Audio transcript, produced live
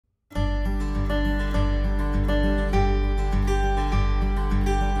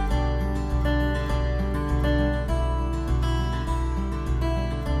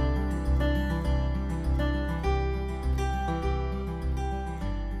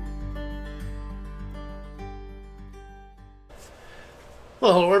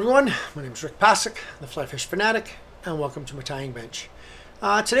Well, hello everyone. My name is Rick Passek, the FlyFish Fanatic, and welcome to my tying bench.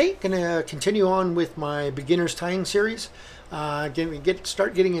 Today, going to continue on with my beginners tying series. Start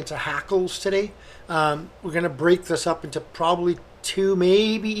getting into hackles today. We're going to break this up into probably 2,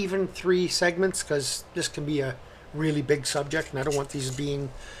 maybe even 3 segments, because this can be a really big subject, and I don't want these being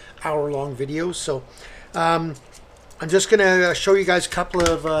hour-long videos. So I'm just going to show you guys a couple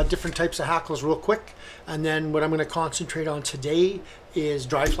of different types of hackles real quick, and then what I'm going to concentrate on today is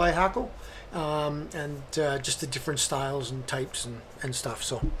dry fly hackle, and just the different styles and types and stuff.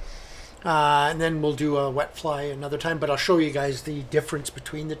 So and then we'll do a wet fly another time, but I'll show you guys the difference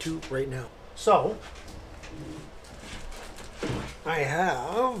between the two right now. So I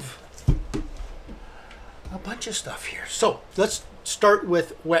have a bunch of stuff here. So let's start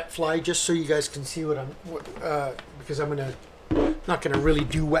with wet fly, just so you guys can see because I'm not going to really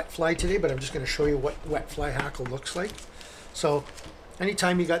do wet fly today, but I'm just going to show you what wet fly hackle looks like. So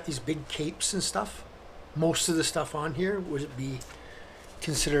anytime you got these big capes and stuff, most of the stuff on here would be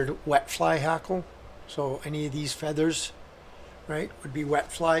considered wet fly hackle. So any of these feathers, right, would be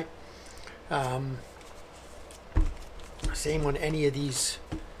wet fly. Same on any of these,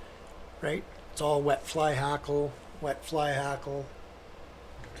 right? It's all wet fly hackle, wet fly hackle.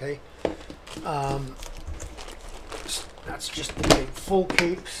 Okay. That's just the big full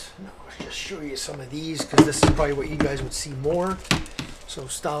capes. Now, I'll just show you some of these, because this is probably what you guys would see more. So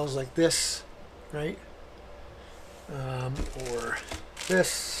styles like this, right? Or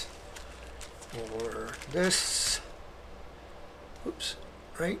this, or this. Oops,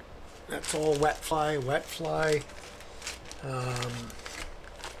 right? That's all wet fly, wet fly,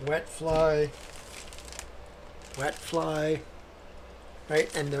 wet fly, wet fly,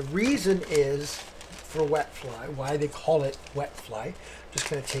 right? And the reason is for wet fly, why they call it wet fly. I'm just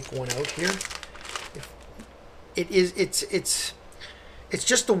going to take one out here. It's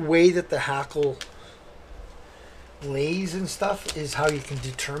just the way that the hackle lays and stuff is how you can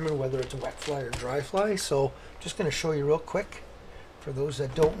determine whether it's a wet fly or dry fly. So I'm just going to show you real quick for those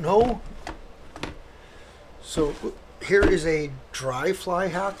that don't know. So here is a dry fly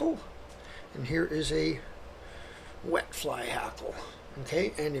hackle, and here is a wet fly hackle.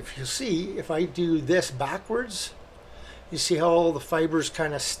 Okay, and if you see, if I do this backwards, you see how all the fibers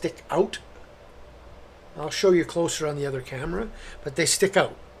kind of stick out? I'll show you closer on the other camera, but they stick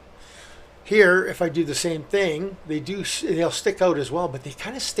out. Here, if I do the same thing, they'll stick out as well, but they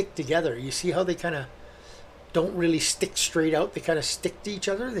kind of stick together. You see how they kind of don't really stick straight out? They kind of stick to each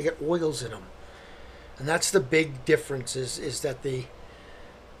other. They get oils in them. And that's the big difference, is that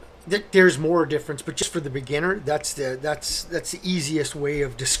there's more difference, but just for the beginner, that's the easiest way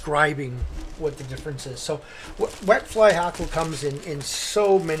of describing what the difference is. So wet fly hackle comes in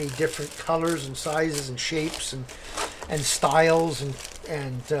so many different colors and sizes and shapes and styles,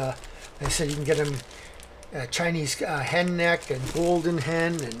 and like I said, you can get them Chinese hen neck and golden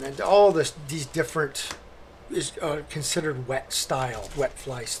hen, and all these different is considered wet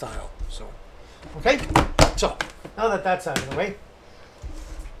fly style. So okay, so now that that's out of the way,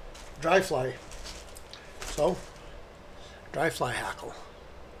 dry fly. So, dry fly hackle.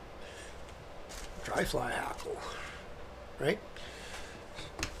 Dry fly hackle, right?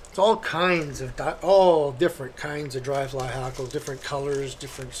 It's all different kinds of dry fly hackle, different colors,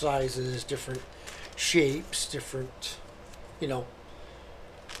 different sizes, different shapes, different,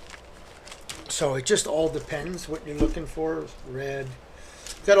 So it just all depends what you're looking for. Red,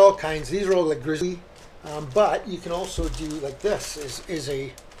 got all kinds. These are all like grizzly, but you can also do like this. Is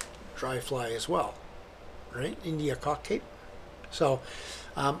a dry fly as well, right? India cock cape. So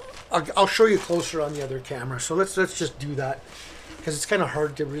I'll show you closer on the other camera. So let's just do that, because it's kind of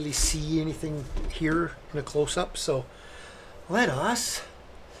hard to really see anything here in a close-up. So let us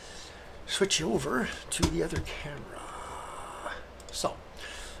switch over to the other camera. So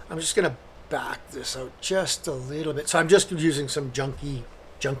I'm just gonna back this out just a little bit. So I'm just using some junky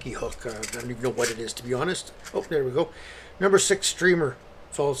hook. I don't even know what it is, to be honest. Oh, there we go. Number 6 streamer.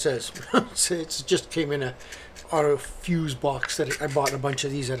 That's all it says. It just came in a auto fuse box that I bought a bunch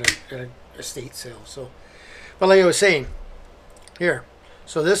of these at a estate sale. So, but like I was saying, here.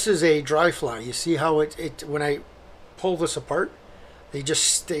 So this is a dry fly. You see how it when I pull this apart, they just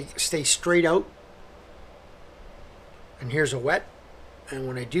stay straight out. And here's a wet. And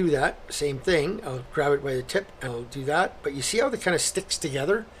when I do that, same thing. I'll grab it by the tip and I'll do that. But you see how it kind of sticks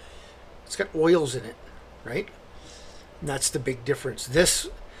together? It's got oils in it, right? And that's the big difference. This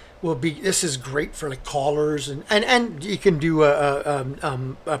is great for like collars and you can do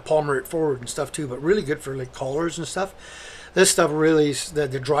a palmer it forward and stuff too, but really good for like collars and stuff. This stuff really is,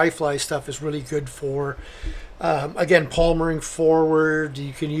 the dry fly stuff is really good for, again, palmering forward.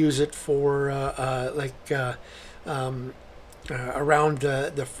 You can use it for around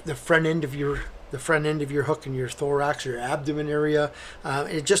the front end of your hook in your thorax, your abdomen area.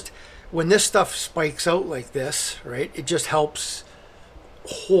 It just, when this stuff spikes out like this, right, it just helps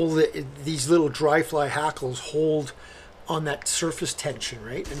hold it, these little dry fly hackles hold on that surface tension,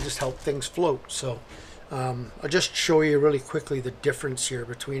 right, and just help things float. So I'll just show you really quickly the difference here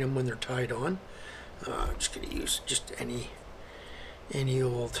between them when they're tied on. I'm just going to use just any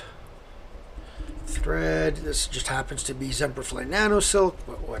old thread. This just happens to be Zemperfly Nano Silk,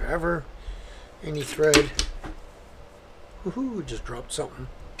 but whatever. Any thread. Woohoo, just dropped something.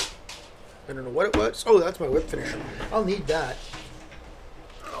 I don't know what it was. Oh, that's my whip finisher. I'll need that.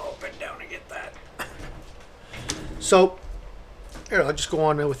 I'll bend down and get that. So, here, I'll just go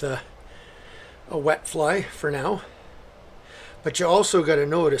on with a wet fly for now. But you also got to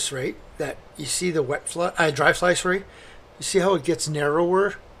notice, right, that you see the dry fly, sorry. You see how it gets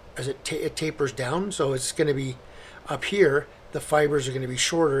narrower as it tapers down? So it's going to be up here, the fibers are going to be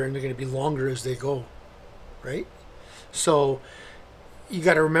shorter and they're going to be longer as they go, right? So you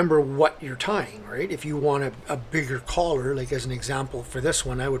got to remember what you're tying, right? If you want a bigger collar, like as an example for this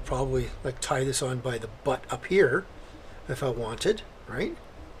one, I would probably like tie this on by the butt up here if I wanted, right?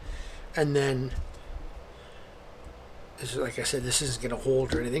 And then, this is, like I said, this isn't going to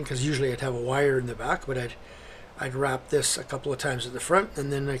hold or anything because usually I'd have a wire in the back, but I'd wrap this a couple of times at the front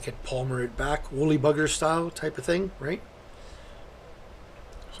and then I could palmer it back, woolly bugger style type of thing, right?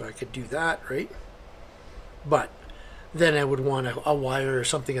 So I could do that, right? But then I would want a wire or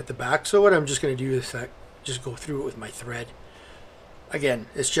something at the back. So what I'm just going to do is just go through it with my thread. Again,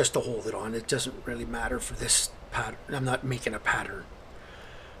 it's just to hold it on. It doesn't really matter for this pattern. I'm not making a pattern,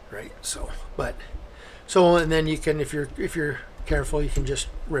 right? So, and then you can, if you're careful, you can just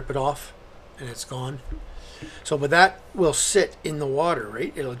rip it off and it's gone. So, but that will sit in the water,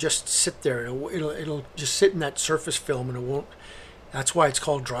 right? It'll just sit there. It'll just sit in that surface film and it won't. That's why it's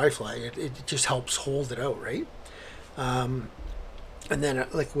called dry fly. It just helps hold it out, right? And then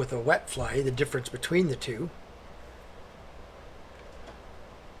like with a wet fly, the difference between the two,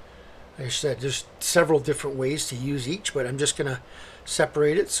 like I said, there's several different ways to use each, but I'm just going to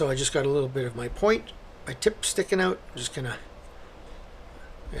separate it. So I just got a little bit of my point, my tip sticking out. I'm just going to,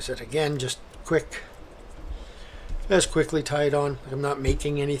 like I said, again, just quickly tie it on. I'm not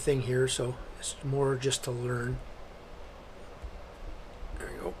making anything here, so it's more just to learn.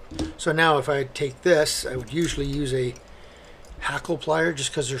 There you go. So now if I take this, I would usually use a hackle plier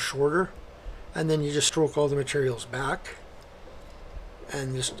just because they're shorter, and then you just stroke all the materials back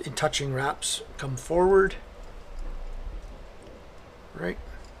and just in touching wraps come forward, right?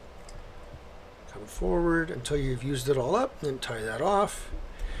 Come forward until you've used it all up, then tie that off.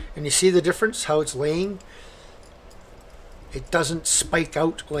 And you see the difference, how it's laying? It doesn't spike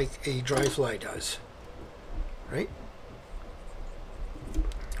out like a dry fly does, right?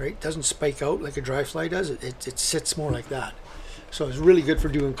 Right? It doesn't spike out like a dry fly does. It sits more like that. So it's really good for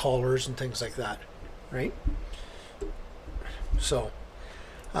doing collars and things like that, right? So,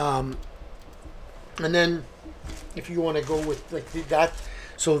 and then if you want to go with like that,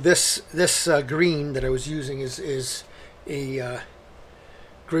 so this green that I was using is a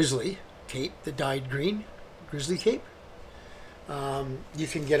grizzly cape, the dyed green grizzly cape. You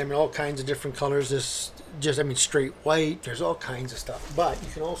can get them in all kinds of different colors. This just, I mean, straight white. There's all kinds of stuff. But you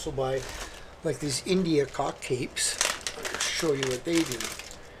can also buy like these India cock capes. I'll show you what they do.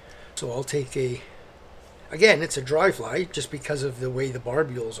 So I'll take again, it's a dry fly just because of the way the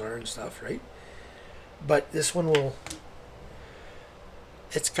barbules are and stuff, right? But this one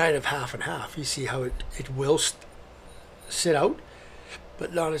it's kind of half and half. You see how it will sit out,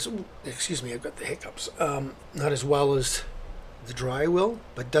 but not as, excuse me, I've got the hiccups. Not as well as the dry will,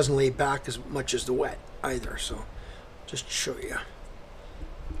 but doesn't lay back as much as the wet either. So just to show you.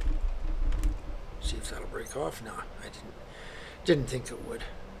 See if that'll break off. No, I didn't think it would.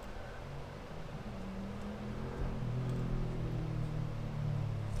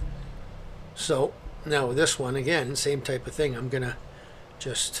 So now this one, again, same type of thing. I'm gonna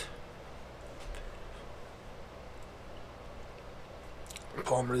just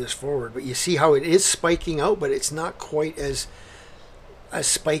palmer this forward, but you see how it is spiking out, but it's not quite as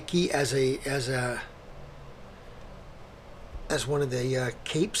spiky as one of the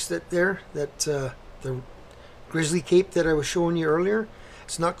capes that the grizzly cape that I was showing you earlier.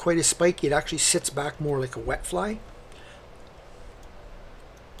 It's not quite as spiky. It actually sits back more like a wet fly.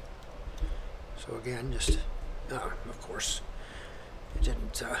 So again, just of course it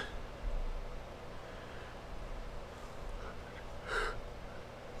didn't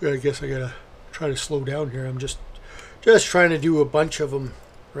I guess I gotta try to slow down here. I'm just trying to do a bunch of them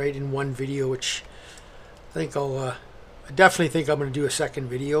right in one video, which I think I definitely think I'm going to do a second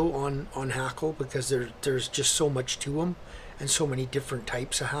video on hackle, because there's just so much to them and so many different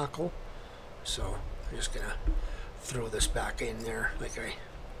types of hackle. So I'm just gonna throw this back in there,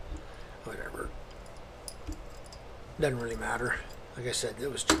 whatever. Doesn't really matter. Like I said,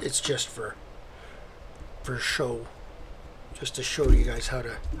 it's just for show, just to show you guys how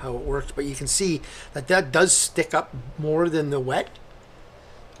it works. But you can see that does stick up more than the wet,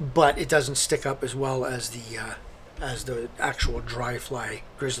 but it doesn't stick up as well as the actual dry fly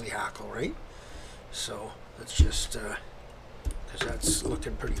grizzly hackle, right? So let's just because that's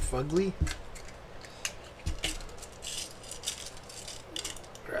looking pretty fugly.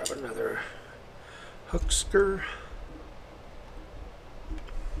 Grab another hooksker.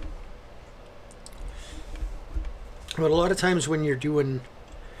 But a lot of times when you're doing,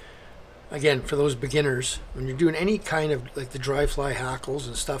 again, for those beginners, when you're doing any kind of like the dry fly hackles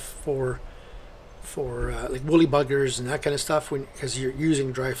and stuff for like woolly buggers and that kind of stuff, because you're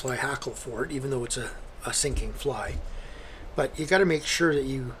using dry fly hackle for it, even though it's a sinking fly. But you got to make sure that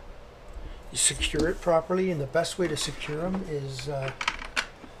you secure it properly, and the best way to secure them is I'm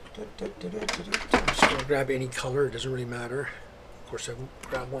just going to grab any color, it doesn't really matter. Of course, I won't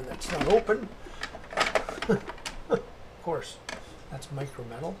grab one that's not open. Of course, that's micro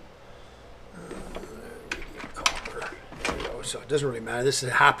metal. Medium copper. There we go. So it doesn't really matter. This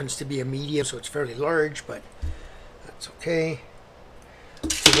happens to be a medium, so it's fairly large, but that's okay.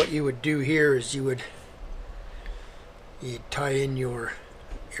 So what you would do here is you'd tie in your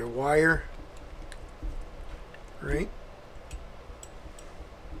wire, right?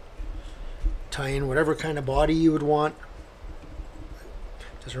 Tie in whatever kind of body you would want.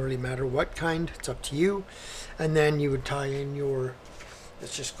 Doesn't really matter what kind, it's up to you. And then you would tie in your,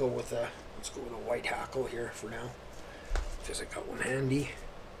 let's go with a white hackle here for now, because I got one handy.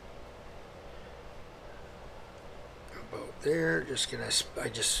 About there, I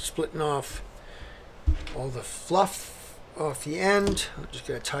just splitting off all the fluff off the end. I'm just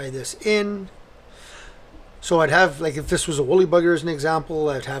gonna tie this in. So I'd have, like, if this was a woolly bugger as an example,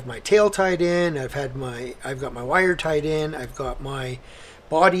 I'd have my tail tied in, I've got my wire tied in, I've got my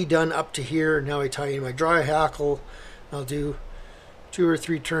body done up to here. Now I tie in my dry hackle. I'll do 2 or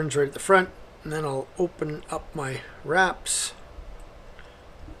 3 turns right at the front, and then I'll open up my wraps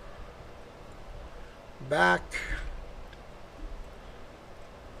back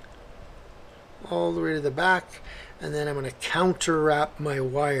all the way to the back, and then I'm going to counter wrap my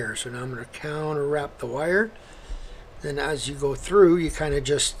wire. So now I'm going to counter wrap the wire. Then as you go through, you kind of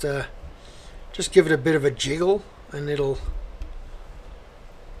just give it a bit of a jiggle, and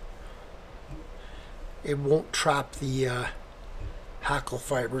it won't trap the hackle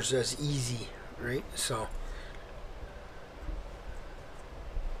fibers as easy, right? So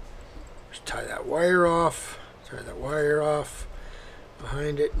just tie that wire off,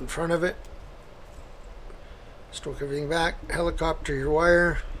 behind it, in front of it, stroke everything back, helicopter your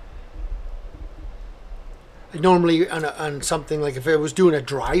wire. Normally on something like, if I was doing a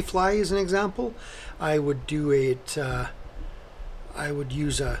dry fly as an example, I would do it, I would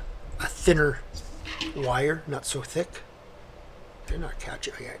use a thinner wire, not so thick. Did I not catch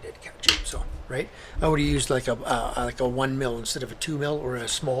it? Oh, yeah, I did catch it. So, right, I would have used like a 1 mil instead of a 2 mil, or a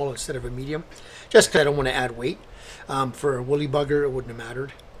small instead of a medium, just because I don't want to add weight. For a woolly bugger, it wouldn't have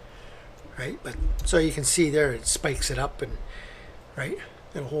mattered, right? But so you can see there, it spikes it up, and right,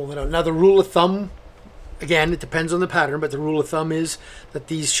 it'll hold it out. Now the rule of thumb, again, it depends on the pattern, but the rule of thumb is that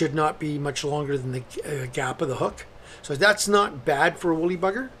these should not be much longer than the gap of the hook. So that's not bad for a woolly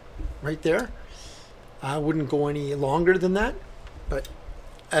bugger, right there. I wouldn't go any longer than that, but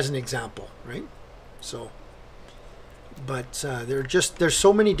as an example, right? So, but there's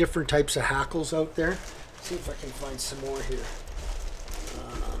so many different types of hackles out there. Let's see if I can find some more here.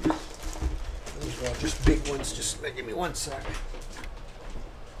 These are all just big ones. Just give me 1 sec.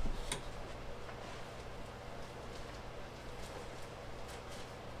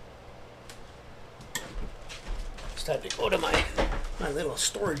 Just had to go to my little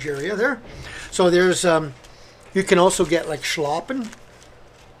storage area there. So there's you can also get like schloppen,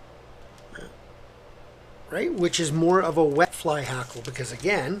 right, which is more of a wet fly hackle, because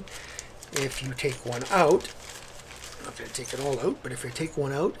again, if you take one out, I'm not going to take it all out, but if I take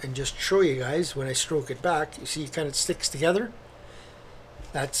one out and just show you guys, when I stroke it back, you see it kind of sticks together.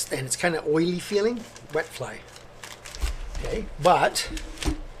 And it's kind of oily feeling, wet fly. Okay, but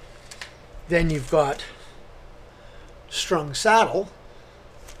then you've got strung saddle,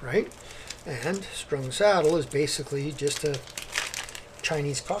 right? And strung saddle is basically just a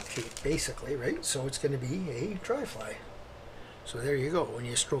Chinese cocktape, basically, right? So it's going to be a dry fly. So there you go. When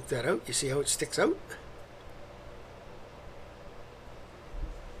you stroke that out, you see how it sticks out?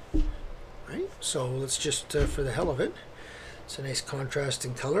 Right? So let's just, for the hell of it, it's a nice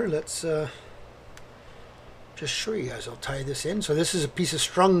contrasting color. Let's just show you guys. I'll tie this in. So this is a piece of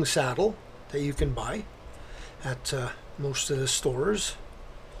strung saddle that you can buy at most of the stores.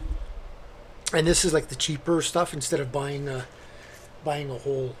 And this is like the cheaper stuff. Instead of buying a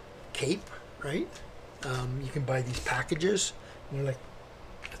whole cape, right? You can buy these packages. They're like,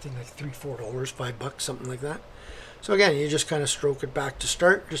 I think like $3-4, $5, something like that. So again, you just kind of stroke it back to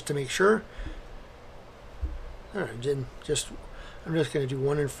start, just to make sure. All right, then I'm just going to do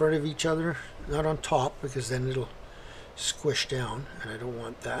one in front of each other, not on top, because then it'll squish down, and I don't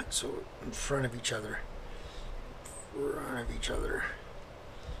want that. So in front of each other,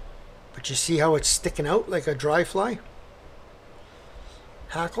 But you see how it's sticking out like a dry fly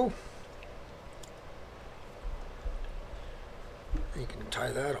hackle? You can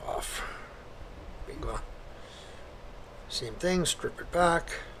tie that off. Bingo. Same thing, strip it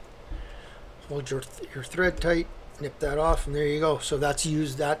back, hold your thread tight, nip that off, and there you go. So that's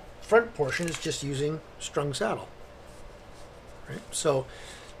used, that front portion is just using strung saddle. Right? So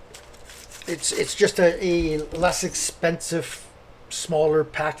it's just a less expensive, smaller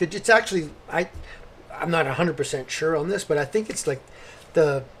package. It's actually, I'm not 100% sure on this, but I think it's like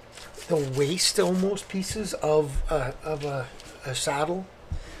the waist almost pieces of a saddle,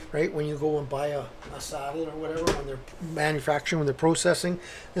 right? When you go and buy a saddle or whatever, when they're manufacturing, when they're processing,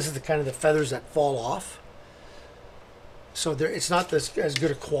 this is the kind of the feathers that fall off. So it's not as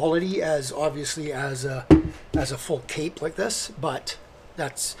good a quality as obviously as a full cape like this, but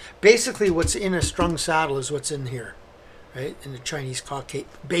that's basically what's in a strung saddle is what's in here, right? In the Chinese cock cape.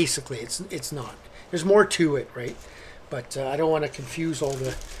 Basically, it's not. There's more to it, right? But I don't want to confuse all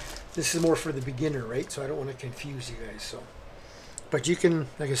the. This is more for the beginner, right? So I don't want to confuse you guys. So, but you can,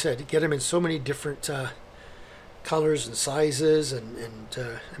 like I said, get them in so many different colors and sizes, and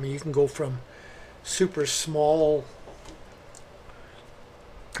I mean, you can go from super small.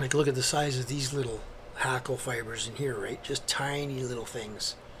 Like, look at the size of these little hackle fibers in here, right? Just tiny little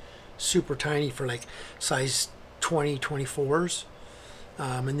things, super tiny for like size 20, 24s.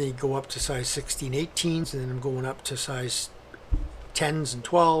 And then you go up to size 16, 18s, and then I'm going up to size 10s and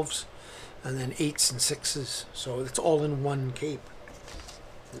 12s, and then 8s and 6s. So it's all in one cape.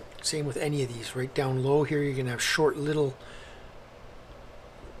 Same with any of these. Right down low here, you're going to have short little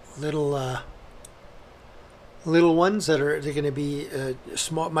ones they're going to be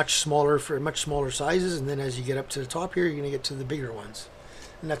much smaller for much smaller sizes, and then as you get up to the top here, you're going to get to the bigger ones,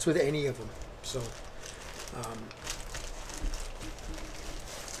 and that's with any of them. So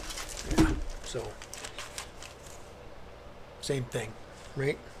yeah, so same thing,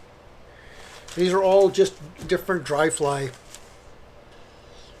 right? These are all just different dry fly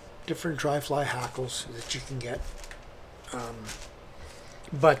hackles that you can get.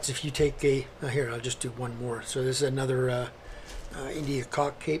 But if you take here, I'll just do one more. So this is another India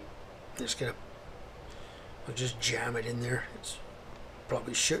cock cape. I'll just jam it in there. It's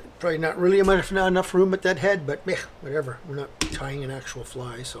probably not really enough room at that head, but whatever. We're not tying an actual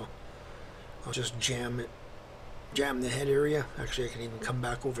fly, so I'll just jam the head area. Actually, I can even come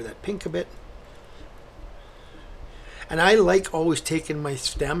back over that pink a bit. And I like always taking my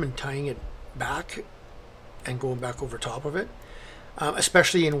stem and tying it back and going back over top of it.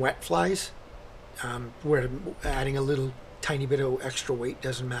 Especially in wet flies, where adding a little tiny bit of extra weight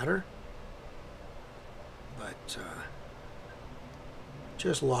doesn't matter. But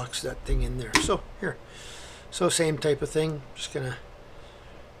just locks that thing in there. So here, so same type of thing. Just gonna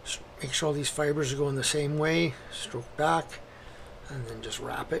make sure all these fibers are going the same way. Stroke back, and then just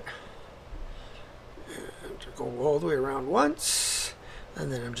wrap it. And go all the way around once,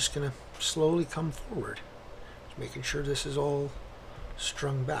 and then I'm just gonna slowly come forward, just making sure this is all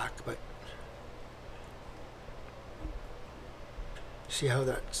strung back. But see how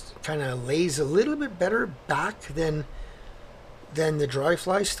that kind of lays a little bit better back than the dry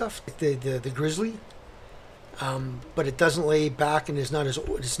fly stuff, the grizzly, but it doesn't lay back, and it's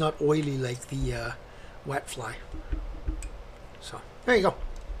not oily like the wet fly. So there you go.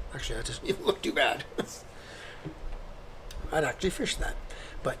 Actually, that doesn't even look too bad. I'd actually fish that.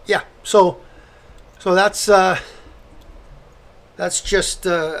 But yeah, so that's just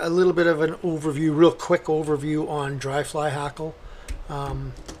a little bit of an overview, real quick overview on dry fly hackle.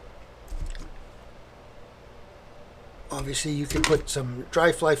 Obviously, you can put some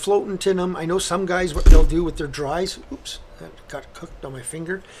dry fly floatant in them. I know some guys, what they'll do with their dries, oops, that got cooked on my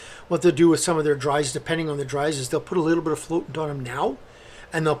finger. What they'll do with some of their dries, depending on the dries, is they'll put a little bit of floatant on them now,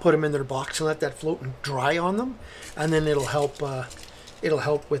 and they'll put them in their box and let that float and dry on them, and then it'll help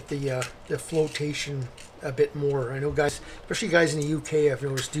with the flotation a bit more. I know guys, especially guys in the UK, I've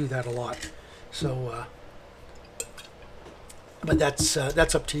noticed do that a lot. So, but that's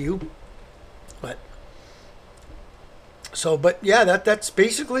up to you. But yeah, that's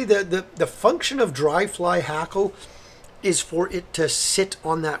basically the function of dry fly hackle is for it to sit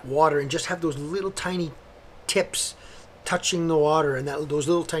on that water and just have those little tiny tips touching the water, and those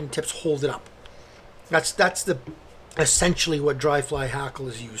little tiny tips hold it up. That's essentially what dry fly hackle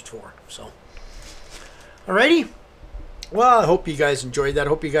is used for. So, alrighty. Well, I hope you guys enjoyed that. I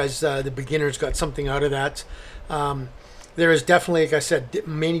hope you guys, the beginners, got something out of that. There is definitely, like I said,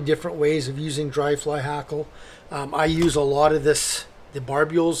 many different ways of using dry fly hackle. I use a lot of this, the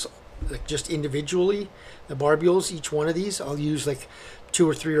barbules, like just individually. The barbules, each one of these, I'll use like 2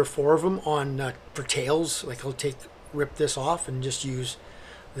 or 3 or 4 of them on for tails. Like I'll rip this off and just use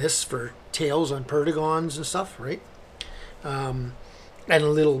this for tails on perdigons and stuff, right? And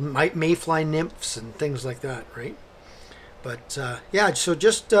little mayfly nymphs and things like that, right? But yeah, so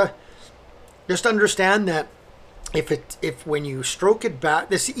just understand that if when you stroke it back,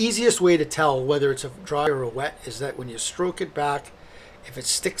 the easiest way to tell whether it's a dry or a wet is that when you stroke it back, if it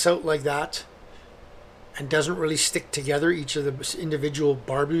sticks out like that and doesn't really stick together, each of the individual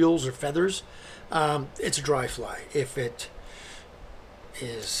barbules or feathers, it's a dry fly. If it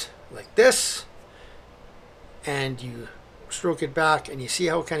is like this and you stroke it back and you see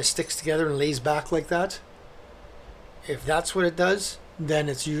how it kind of sticks together and lays back like that, if that's what it does, then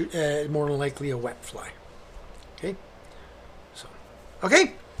it's more than likely a wet fly. Okay, so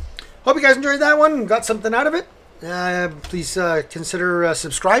okay, hope you guys enjoyed that one, got something out of it. Please consider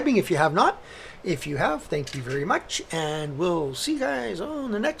subscribing if you have not. If you have, thank you very much, and we'll see you guys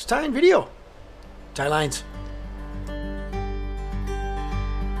on the next time video. Tie lines.